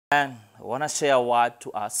And I want to share a word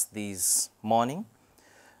to us this morning.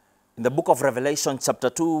 In the book of Revelation chapter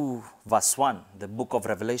 2 verse 1, the book of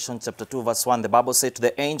Revelation chapter 2 verse 1, the Bible said to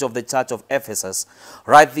the angel of the church of Ephesus,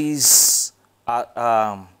 write these,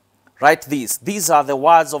 these are the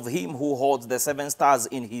words of him who holds the 7 stars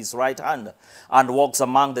in his right hand and walks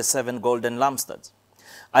among the 7 golden lampstands.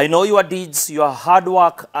 I know your deeds, your hard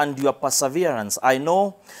work, and your perseverance. I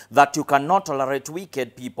know that you cannot tolerate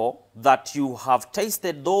wicked people, that you have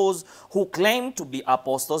tasted those who claim to be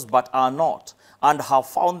apostles but are not, and have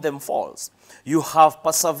found them false. You have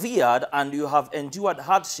persevered and you have endured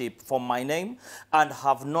hardship for my name and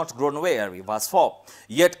have not grown weary. Verse 4.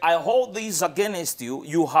 Yet I hold these against you.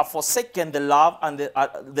 You have forsaken the love and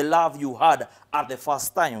the love you had at the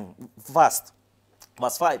first time. Verse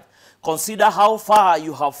 5. Consider how far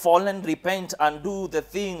you have fallen. Repent and do the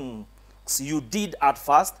things you did at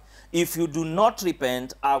first. If you do not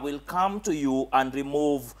repent, I will come to you and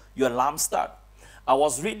remove your lampstand. I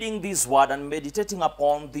was reading this word and meditating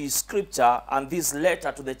upon this scripture and this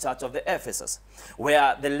letter to the church of the Ephesus,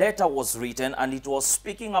 where the letter was written and it was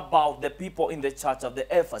speaking about the people in the church of the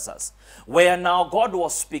Ephesus, where now God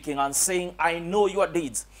was speaking and saying, I know your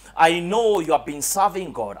deeds. I know you have been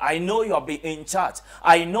serving God. I know you have been in church.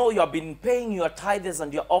 I know you have been paying your tithes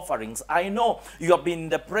and your offerings. I know you have been in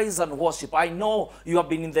the praise and worship. I know you have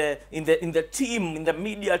been in the team, in the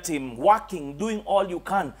media team, working, doing all you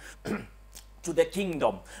can to the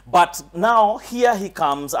kingdom. But now here he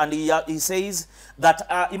comes and he says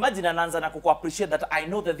that imagine an answer and appreciate that I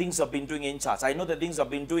know the things you've been doing in church. I know the things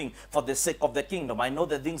you've been doing for the sake of the kingdom. I know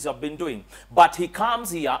the things you've been doing. But he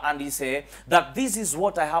comes here and he says that this is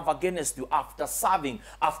what I have against you after serving,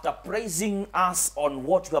 after praising us on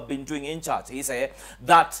what you have been doing in church. He said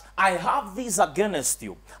that I have this against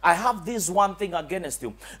you. I have this one thing against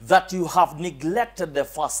you, that you have neglected the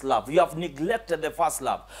first love. You have neglected the first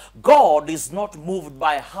love. God is not moved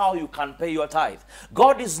by how you can pay your tithe.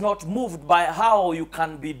 God is not moved by how you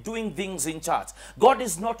can be doing things in church. God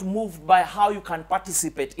is not moved by how you can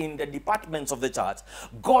participate in the departments of the church.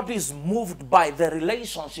 God is moved by the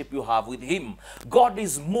relationship you have with him. God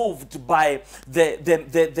is moved by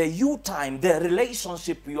the you time, the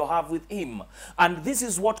relationship you have with him. And this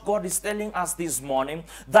is what God is telling us this morning,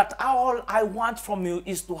 that all I want from you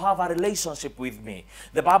is to have a relationship with me.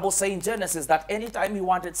 The Bible says in Genesis that anytime he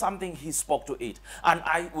wanted something, he spoke to it. And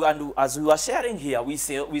as we were sharing here, we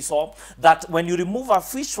saw that when you remove a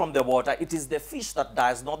fish from the water, it is the fish that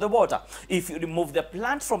dies, not the water. If you remove the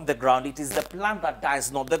plant from the ground, it is the plant that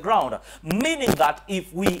dies, not the ground. Meaning that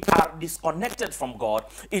if we are disconnected from God,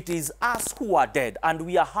 it is us who are dead. And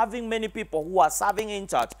we are having many people who are serving in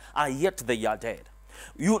church and yet they are dead.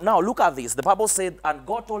 Now look at this. The Bible said, and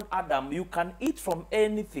God told Adam, you can eat from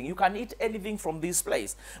anything. You can eat anything from this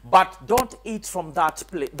place, but don't eat from that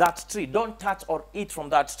tree. Don't touch or eat from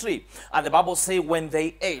that tree. And the Bible says when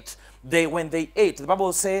they ate, the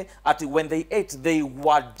Bible says when they ate, they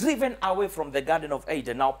were driven away from the Garden of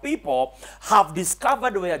Eden. Now people have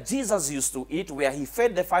discovered where Jesus used to eat, where he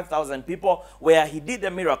fed the 5,000 people, where he did the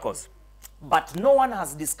miracles. But no one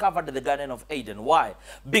has discovered the Garden of Eden. Why?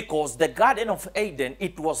 Because the Garden of Eden,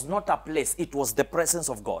 it was not a place, it was the presence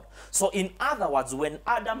of God. So in other words, when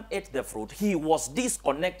Adam ate the fruit, he was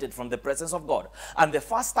disconnected from the presence of God. And the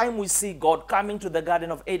first time we see God coming to the Garden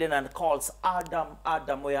of Eden and calls, Adam,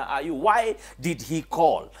 Adam, where are you? Why did he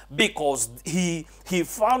call? Because he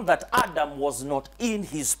found that Adam was not in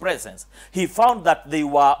his presence. He found that they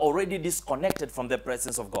were already disconnected from the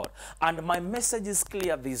presence of God. And my message is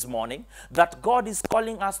clear this morning, that God is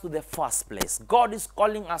calling us to the first place. God is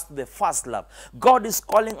calling us to the first love. God is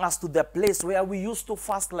calling us to the place where we used to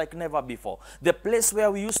fast like never before. The place where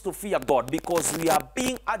we used to fear God, because we are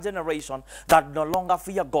being a generation that no longer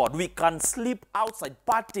fear God. We can sleep outside,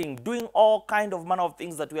 partying, doing all kind of manner of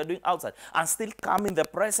things that we are doing outside, and still come in the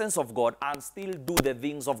presence of God and still do the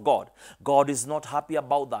things of God. God is not happy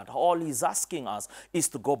about that. All he's asking us is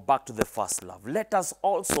to go back to the first love. Let us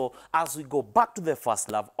also, as we go back to the first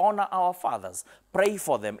love, honor our fathers, pray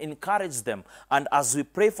for them, encourage them, and as we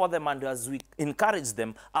pray for them and as we encourage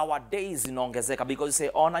them, our days inaongezeka, because you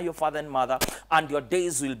say honor your father and mother and your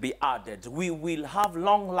days will be added. We will have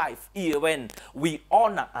long life here when we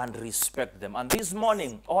honor and respect them. And this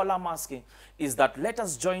morning, all I'm asking is that let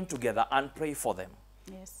us join together and pray for them.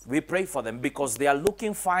 Yes. We pray for them because they are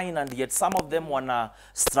looking fine and yet some of them wanna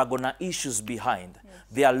struggle na issues behind. Yes.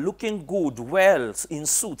 They are looking good, well, in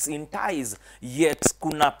suits, in ties, yet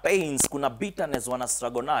kuna pains, kuna bitterness wana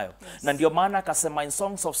struggle nayo. Na ndio maana akasema in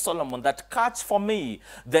Songs of Solomon that catch for me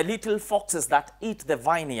the little foxes that eat the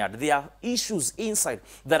vineyard. There are issues inside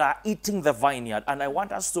that are eating the vineyard, and I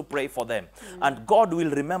want us to pray for them. And God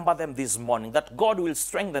will remember them this morning, that God will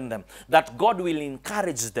strengthen them, that God will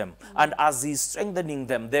encourage them. And as He's strengthening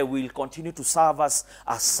them, they will continue to serve us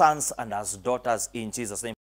as sons and as daughters in Jesus' name.